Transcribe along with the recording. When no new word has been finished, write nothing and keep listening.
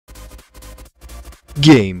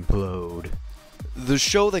GuestPlode, the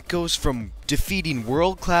show that goes from defeating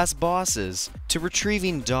world-class bosses to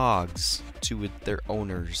retrieving dogs to their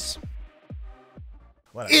owners.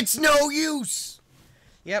 Whatever. It's no use!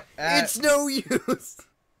 Yep. It's no use!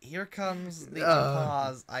 Here comes the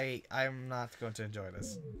pause. I'm not going to enjoy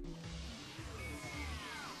this.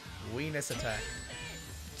 Weenus attack.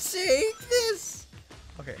 Take this!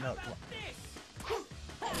 Okay, no, come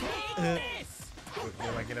on.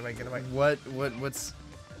 Get away. What's...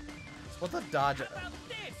 What the dodge?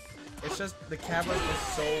 It's just, the camera is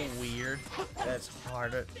so weird that it's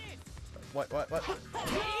harder. What? That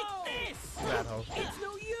hoe. It's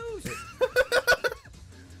no use.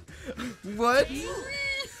 What?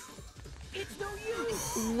 It's no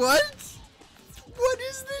use. What? What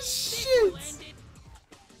is this shit?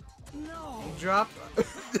 No. Drop.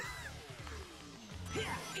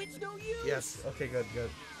 It's no use. Yes. Okay. Good.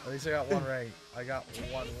 At least I got one ring. I got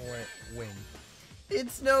one wing.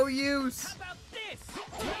 It's no use! How about this?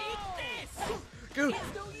 Take this. Go.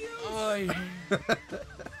 It's no use.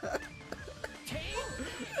 Take.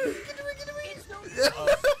 It's no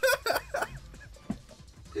use.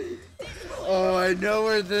 Oh, I know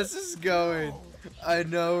where this is going. I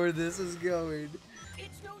know where this is going.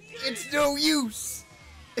 It's no use. It's no use!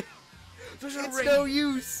 There's a It's ring. no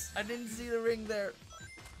use! I didn't see the ring there.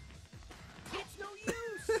 It's no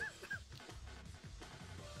use.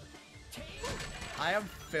 Take. I am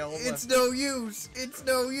filled. It's no use! It's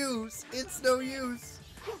no use! It's no use!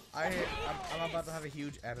 I'm about to have a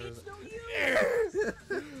huge aneurysm. It's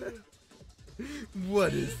no use.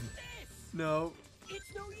 What is... No.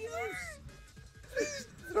 It's no use.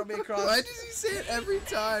 Throw me across. Why does he say it every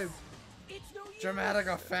time? It's no use. Dramatic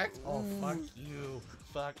effect. Oh, fuck you.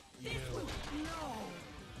 Fuck you.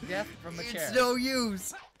 No. Death from a chair. It's no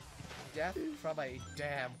use! Death from a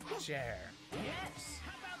damn chair. Yes.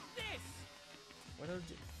 How about this? What did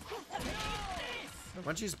you... Why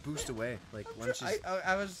don't you just boost away? Like, why don't you just...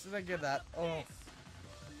 I was thinking that. Oh.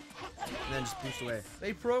 And then just boost away.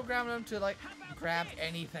 They programmed him to, like, grab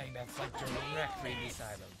anything that's, like, directly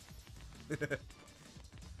beside him.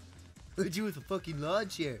 Look at you with a fucking lawn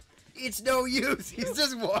chair. It's no use! He's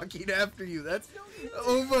just walking after you. That's...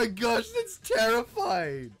 Oh my gosh, that's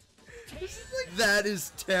terrifying! That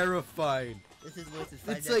is terrifying. This is worse than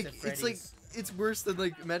Five It's Nights like, at it's like, Freddy's. it's worse than,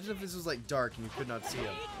 like, imagine if this was, like, dark and you could not see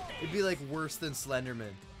him. It'd be, like, worse than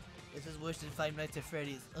Slenderman. This is worse than Five Nights at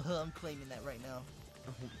Freddy's. I'm claiming that right now.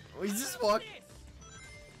 Oh, he's just walking.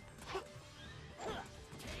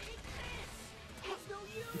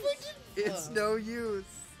 It's no use.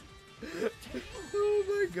 Oh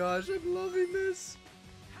my gosh, I'm loving this.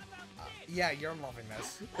 Yeah, you're loving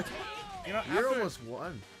this. You know, You're after- almost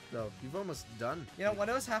won, though. You've almost done. You know, when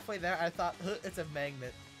I was halfway there, I thought, it's a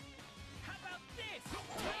magnet. How about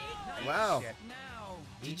this? Wow. Shit. Now.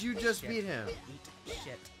 Did you just Shit. beat him? Eat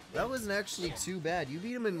shit. That wasn't actually too bad. You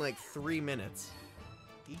beat him in like 3 minutes.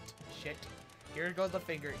 Eat shit. Here goes the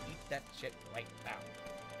finger. Eat that shit right now.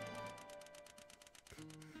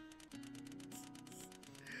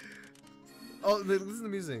 Oh, listen to the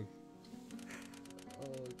music. Oh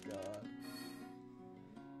god.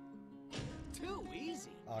 Too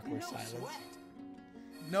easy. Awkward no silence. Sweat.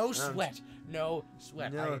 No sweat. No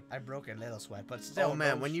sweat. No. I broke a little sweat, but still. Oh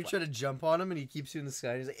man, no when you sweat. try to jump on him and he keeps you in the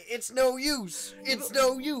sky, he's like, "It's no use. It's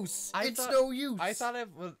no use. I It's thought- no use." I thought it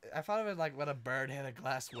was like when a bird hit a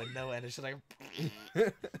glass window and it's just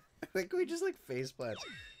like like we just like face plants.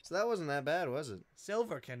 So that wasn't that bad, was it?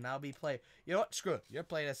 silver can now be played. You know what? Screw it. You're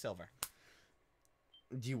playing as silver.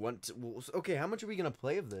 Do you want to? Well, okay, how much are we gonna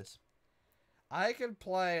play of this? I can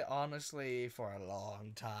play honestly for a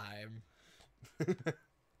long time.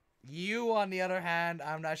 You, on the other hand,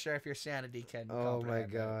 I'm not sure if your sanity can. Oh my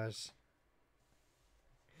comprehend it. gosh.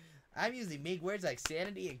 I'm using big words like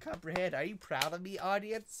sanity and comprehend. Are you proud of me,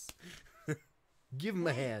 audience? Give him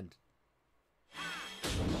a hand.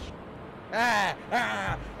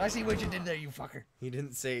 Ah! I see what you did there, you fucker. He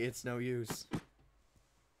didn't say it's no use.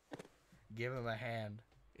 Give him a hand.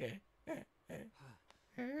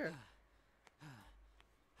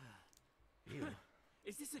 Ew.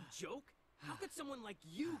 Is this a joke? How could someone like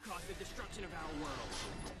you cause the destruction of our world?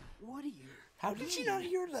 What are you? How did she not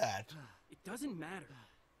hear that? It doesn't matter.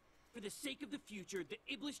 For the sake of the future, the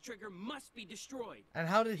Iblis trigger must be destroyed. And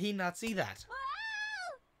how did he not see that?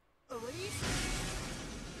 Elise?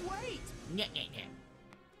 Wait!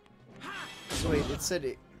 Ha! So wait, it said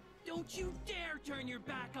it. Don't you dare turn your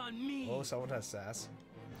back on me! Oh, someone has sass.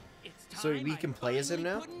 It's So time we I can play as him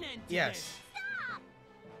finally now? put an end to Yes.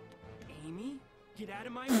 this. Amy? Get out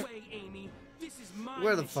of my way, Amy. This is my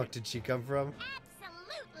Where the mission. fuck did she come from?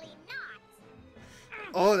 Absolutely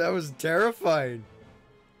not. Oh, that was terrifying.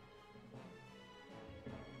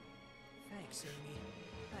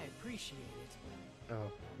 appreciate it.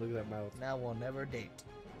 Oh, look at that mouth. Now we'll never date.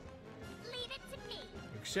 Leave it to me.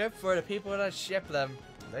 Except for the people that ship them.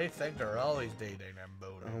 They think they're always dating them,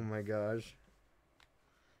 boating. Oh my gosh.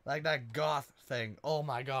 Like that goth thing. Oh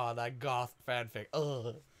my god, that goth fanfic.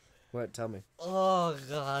 Ugh. What? Tell me. Oh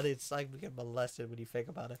god, it's like being molested when you think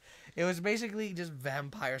about it. It was basically just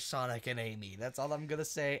Vampire Sonic and Amy. That's all I'm gonna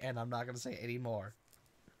say, and I'm not gonna say any more.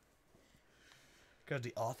 Because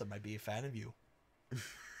the author might be a fan of you.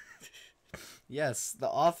 Yes, the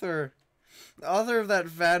author of that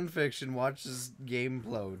fan fiction watches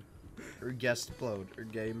GamePlode. Or GuestPlode. Or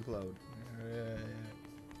GamePlode.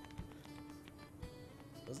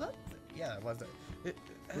 Was that? Yeah, it was. It,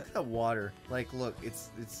 Look at that water. Like, look, it's.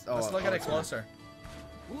 Oh, let's look at it it's closer.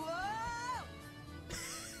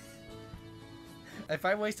 If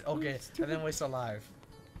I waste, okay, I didn't waste a live.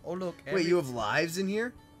 Oh look. Wait, you have lives in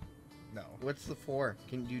here? No. What's the for?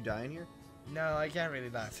 Can you die in here? No, I can't really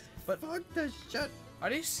die. But Fuck the shit.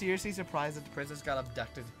 are you seriously surprised that the princess got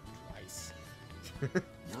abducted twice?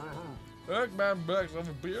 Look, man, Bucks, I'm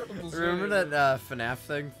a beautiful. Remember that FNAF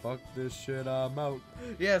thing? Fuck this shit, I'm out.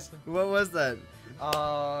 Yes. What was that?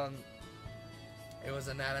 It was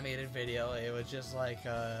an animated video. It was just like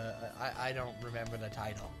I don't remember the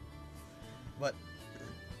title, but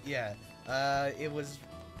yeah, it was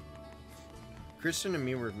Christian and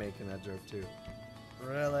me were making that joke too.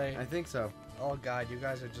 really. I think so. Oh god, you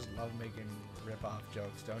guys are just love making rip-off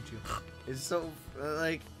jokes, don't you? It's so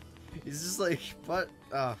like, it's just like, what?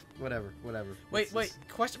 Whatever. Wait, It's wait. just-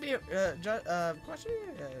 Question me. Question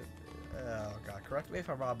me. Oh god, correct me if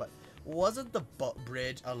I'm wrong, but wasn't the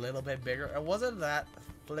bridge a little bit bigger? Or wasn't that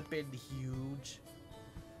flipping huge?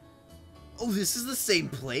 Oh, this is the same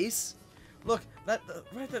place? Look, that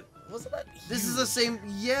right there. Wasn't that? Huge? This is the same.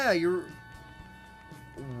 Yeah, you're.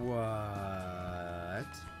 What?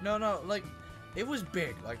 No, like, it was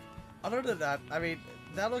big. Like, other than that, I mean,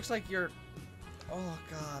 that looks like you're. Oh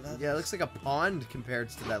god. That Yeah, it looks like a pond compared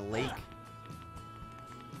to that lake.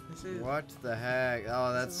 This is. What the heck?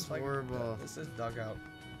 Oh, this that's is like- horrible. This is dugout.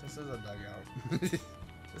 This is a dugout.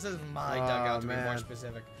 This is my Oh, dugout to be more man.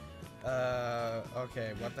 specific.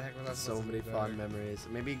 Okay, what the heck was that So supposed to many be? fond memories.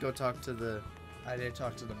 Maybe go talk to the. I did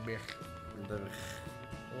talk to the Mick.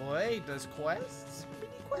 Wait, there's quests?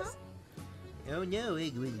 Mini quests? Oh no,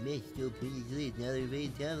 it was messed up pretty good. Now they're ready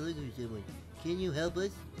to have a look for someone. Can you help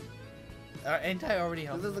us? Ain't I already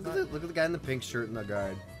helped? Look at the guy in the pink shirt in the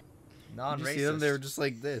guard. Did Non-racist. you see them? They were just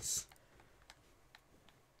like this.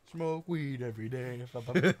 Smoke weed every day.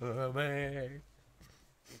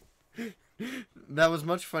 That was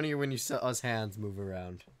much funnier when you saw us hands move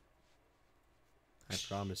around. I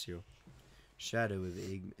promise you. Shadow of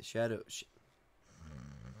Ign.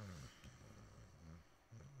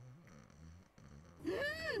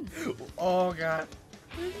 Oh god.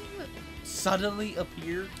 Suddenly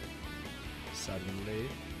appeared. Suddenly.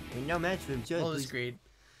 We're no match for him, so Full please. screen.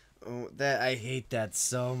 Oh, that I hate that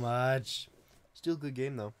so much. Still a good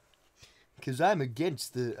game though. Cause I'm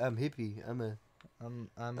against the hippie. I'm a I'm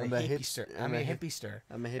a I'm a hipster. I'm a hip- hipster.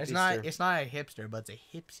 I'm a hipster. It's not a hipster, but it's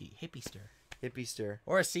a hippiester. Hippiester.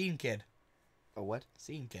 Or a scene kid. A what?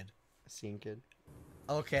 Scene kid. Scene kid.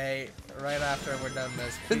 Okay, right after we're done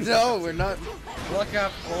this. please No, look we're not. Look it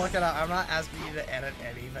up. I'm not asking you to edit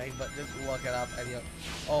anything, but just look it up and you.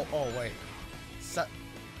 Oh, wait.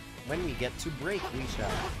 When we get to break, we shall.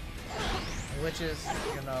 Which is,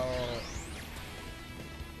 you know,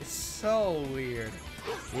 it's so weird.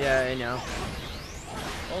 Yeah, I know.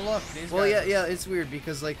 Oh look, these Well, guys. yeah, it's weird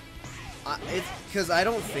because like, it's because I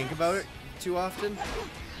don't think about it too often.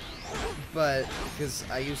 But because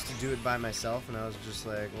I used to do it by myself, and I was just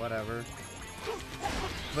like, whatever.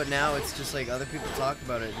 But now it's just like other people talk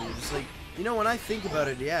about it, and you're just like, you know, when I think about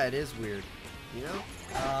it, yeah, it is weird. You know?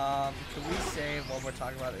 Can we say what we're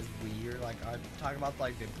talking about is weird? Like, I'm talking about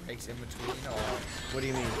like the breaks in between, or What do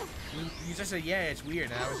you mean? you just said yeah, it's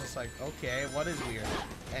weird, and I was just like, okay, what is weird?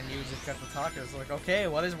 And you just got to talking. It's like, okay,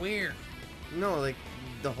 what is weird? No, like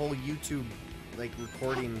the whole YouTube, like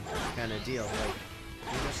recording kind of deal. Like,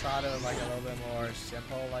 You just thought it was like a little bit more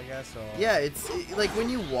simple, I guess, or yeah, like when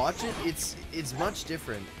you watch it, it's much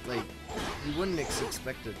different. Like, you wouldn't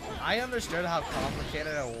expect it. I understood how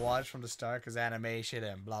complicated it was from the start, because animation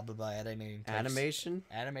and blah blah blah editing. Animation?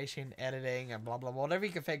 Animation, editing, and blah blah blah, whatever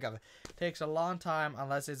you can think of. It takes a long time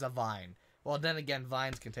unless it's a Vine. Well, then again,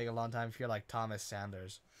 Vines can take a long time if you're like Thomas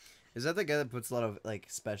Sanders. Is that the guy that puts a lot of like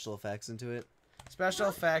special effects into it? Special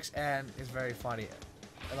effects, and is very funny.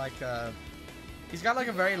 Like, he's got like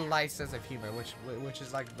a very light sense of humor, which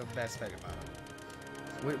is like the best thing about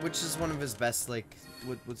him. Which is one of his best, like,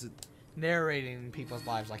 what's it? narrating people's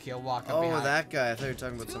lives. Like he'll walk up Oh, behind. that guy. I thought you were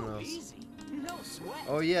talking about someone else. Easy. No sweat.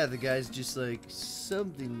 Oh yeah, the guy's just like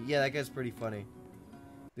something. Yeah, that guy's pretty funny.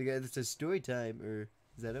 The guy that says story time, or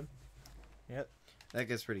is that him? Yep. That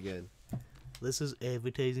guy's pretty good. This is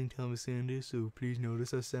advertising Thomas Sanders, so please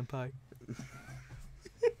notice us, senpai.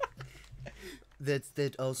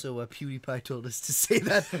 That also PewDiePie told us to say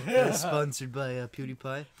that. Sponsored by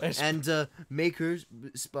PewDiePie. And Maker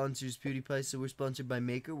sponsors PewDiePie, so we're sponsored by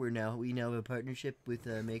Maker. We now have a partnership with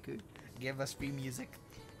Maker. Give us free music.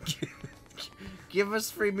 Give us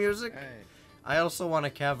free music. Hey. I also want a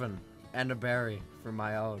Kevin and a Barry for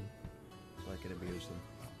my own, so I can abuse them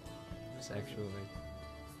sexually.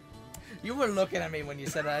 You were looking at me when you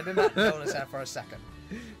said that. I did not notice that for a second.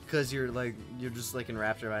 Cause you're just like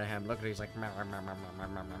enraptured by him. Look at he's like.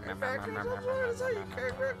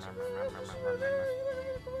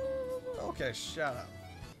 Okay, shut up.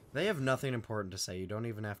 They have nothing important to say. You don't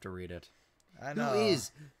even have to read it. I know. Who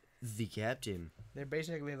is the captain? They're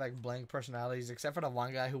basically like blank personalities, except for the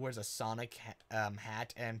one guy who wears a Sonic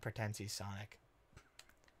hat and pretends he's Sonic.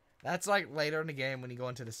 That's like later in the game when you go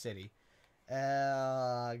into the city.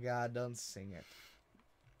 God, don't sing it.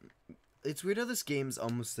 It's weird how this game's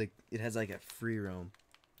almost like it has like a free roam.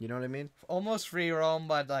 You know what I mean? Almost free roam,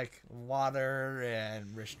 but like water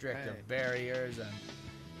and restrictive barriers, and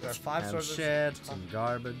there are 5 And sources. shit, some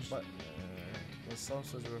garbage. But the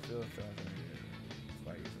sources will feel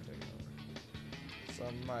fight you for taking over.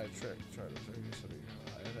 Some might try to take you so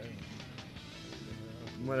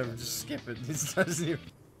Whatever, just skip it. This doesn't even.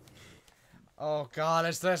 Oh God,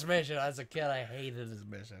 it's this mission. As a kid, I hated this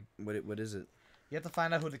mission. What is it? You have to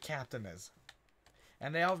find out who the captain is,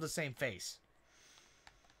 and they all have the same face.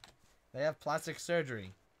 They have plastic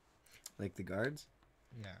surgery. Like the guards?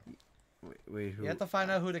 Yeah. Wait, who? You have to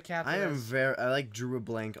find out who the captain is. I like drew a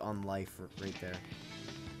blank on life right there.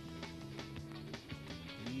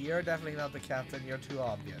 You're definitely not the captain. You're too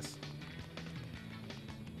obvious.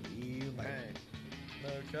 You might. Hey.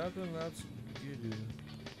 The captain, that's you do.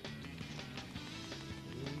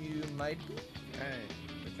 You might be. Hey.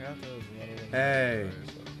 The captain is one of them. Hey.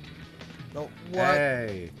 No, what?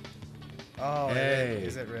 Hey. Oh, Hey.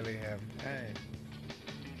 is it really him? Hey.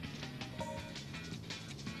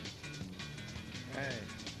 Hey.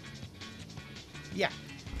 Yeah.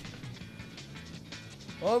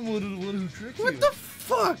 I'm one of the one who tricked you. What the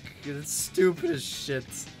fuck? That's stupid as shit.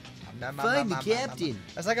 Find the captain.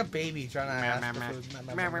 That's like a baby trying to ask for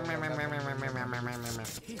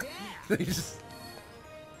food.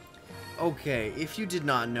 Okay, if you did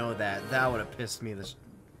not know that, that would have pissed me this.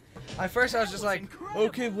 At first, I was just like,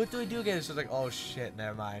 okay, what do I do again? So I was like, oh shit,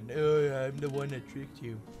 never mind. Oh, yeah, I'm the one that tricked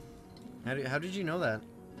you. How did you know that?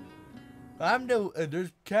 I'm the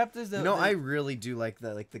there's captains that. No, I really do like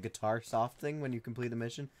the guitar soft thing when you complete a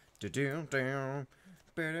mission. I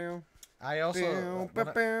also.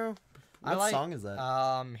 What song is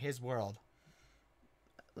that? His World.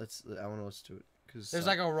 I want to listen to it. There's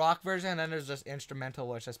like a rock version, and then there's just instrumental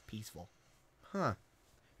where it's just peaceful. Huh.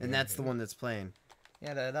 And that's the one that's playing.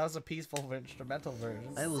 Yeah, that was a peaceful instrumental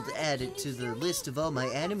version. I will add it to the list of all my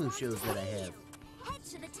anime shows that I have. Head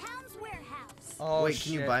to the town's warehouse. Oh, Wait,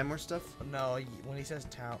 can you shit. buy more stuff? No, when he says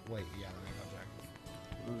town, wait, yeah, let me go check.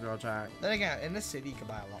 Go check. Then again, in this city, you can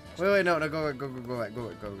buy a lot more. Wait, no, go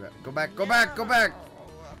back.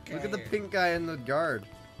 Okay. Look at the pink guy in the guard.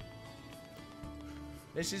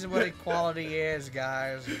 This is what equality is,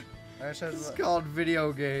 guys. This It's is called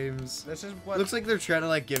video games. This is what. Looks like they're trying to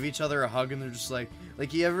like give each other a hug, and they're just like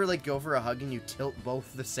you ever like go for a hug and you tilt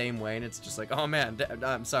both the same way, and it's just like, oh man,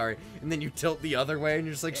 I'm sorry, and then you tilt the other way, and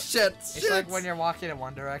you're just like, shit. It's like when you're walking in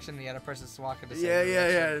one direction, and the other person's walking the same direction.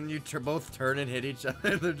 Yeah, and you both turn and hit each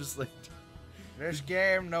other. They're just like. This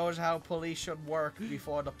game knows how police should work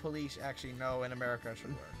before the police actually know in America should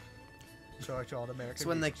work. So to all the American. It's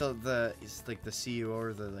when like it's like the CEO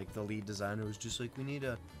or the lead designer was just like, we need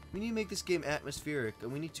to make this game atmospheric,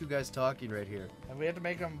 and we need 2 guys talking right here. And we have to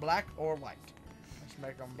make them black or white. Let's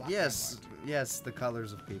make them black. Yes, and white. yes, the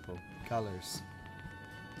colors of people. Colors.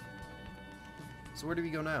 So where do we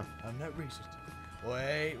go now? I'm not racist.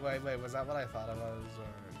 Wait. Was that what I thought it was? Or...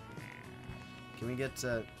 Can we get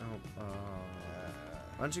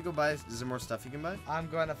why don't you go buy? Is there more stuff you can buy? I'm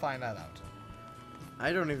going to find that out.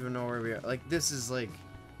 I don't even know where we are. Like this is like.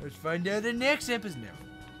 Let's find out the next episode.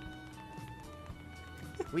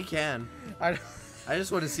 We can. I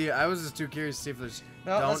just want to see. I was just too curious to see if there's.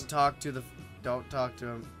 No, don't talk to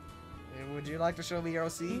him. Would you like to show me your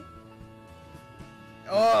OC?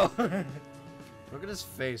 Oh! Look at his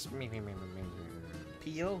face.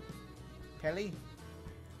 Peel? Pelly?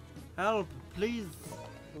 Help, please.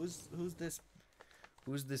 Who's this?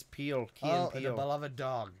 Who's this Peel? Key Oh, and the Peel. beloved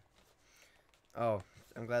dog. Oh,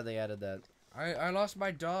 I'm glad they added that. I lost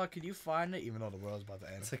my dog. Can you find it? Even though the world's about to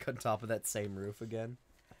end. It's like on top of that same roof again.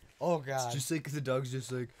 Oh god. It's just like the dog's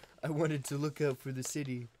just like, I wanted to look out for the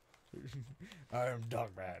city. I am Dog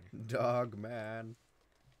Man. Dog man.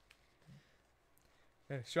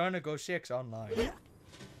 Trying to go 6 online.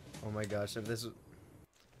 Oh my gosh, if this was...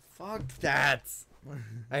 Fuck that.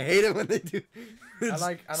 I hate it when they do. I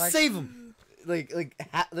like Save him. There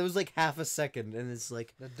was like half a second, and it's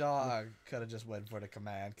like the dog could have just went for the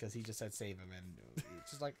command because he just said save him, and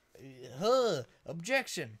it's just like, huh,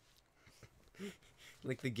 objection.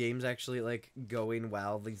 the game's actually like going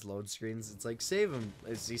while these load screens. It's like save him.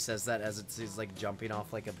 As he says that as he's like jumping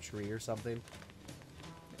off like a tree or something,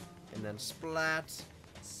 and then splat.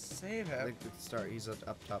 Save him. Like the start. He's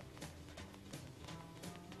up top.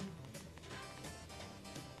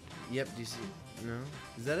 Yep. Do you see? No.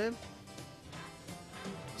 Is that him?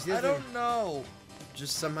 You see I that thing? don't know.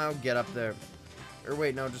 Just somehow get up there. Or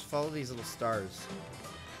wait, no, just follow these little stars.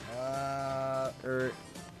 Or...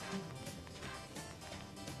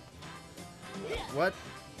 What?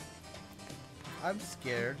 I'm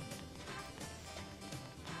scared.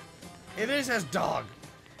 It is his dog.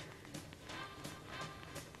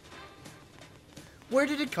 Where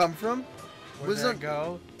did it come from? Where Was did it- it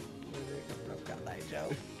go? Where did it come from? God, I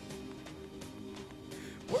know.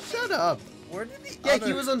 Shut up. Where did the Yeah, other...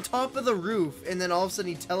 he was on top of the roof, and then all of a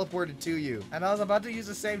sudden he teleported to you. And I was about to use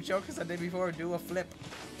the same joke as I did before and do a flip.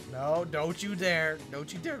 No, don't you dare.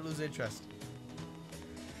 Don't you dare lose interest.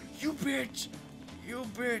 You bitch. You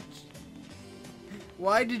bitch.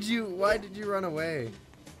 Why did you run away?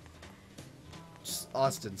 Just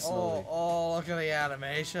Austin, slowly. Oh, look at the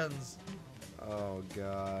animations. Oh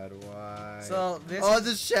god, why? So this Oh,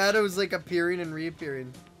 the shadows like appearing and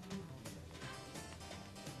reappearing.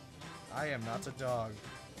 I am not a dog.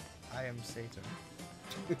 I am Satan.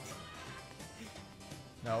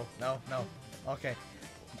 No. Okay.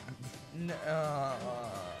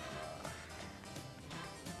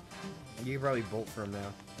 You can probably bolt for him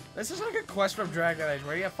now. This is like a quest from Dragon Age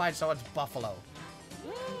where you have to find someone's buffalo.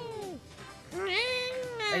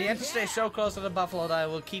 And you have to stay so close to the buffalo that it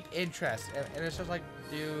will keep interest. And it's just like,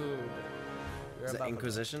 dude. You're Is a that buffalo.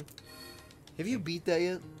 Inquisition? Have you beat that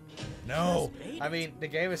yet? No! I mean, the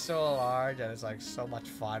game is so large and it's like so much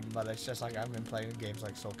fun, but it's just like I've been playing games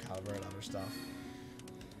like Soul Calibur and other stuff.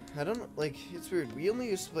 I don't like. It's weird. We only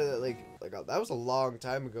used to play that like that was a long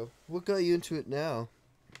time ago. What got you into it now?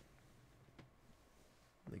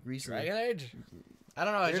 Like recently? Dragon Age? I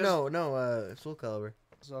don't know. It's just No, Soul Calibur.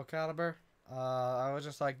 Soul Calibur. I was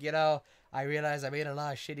just like, you know, I realized I made a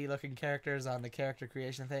lot of shitty looking characters on the character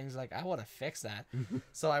creation things. Like, I want to fix that.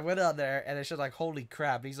 So I went on there and it's just like, holy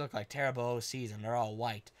crap, these look like terrible OCs and they're all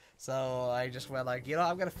white. So I just went like, you know,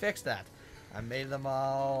 I'm going to fix that. I made them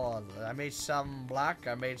all. I made some black,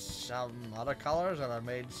 I made some other colors, and I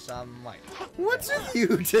made some white. What's with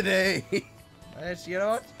you today? It's, you know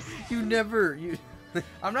what? you.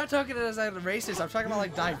 I'm not talking as a racist. I'm talking about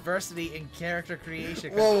like diversity in character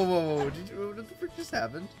creation. Whoa! What the frick just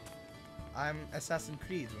happened? I'm Assassin's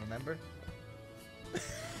Creed, remember?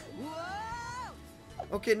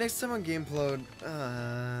 Okay, next time on GamePlode,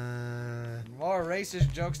 More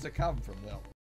racist jokes to come from Will.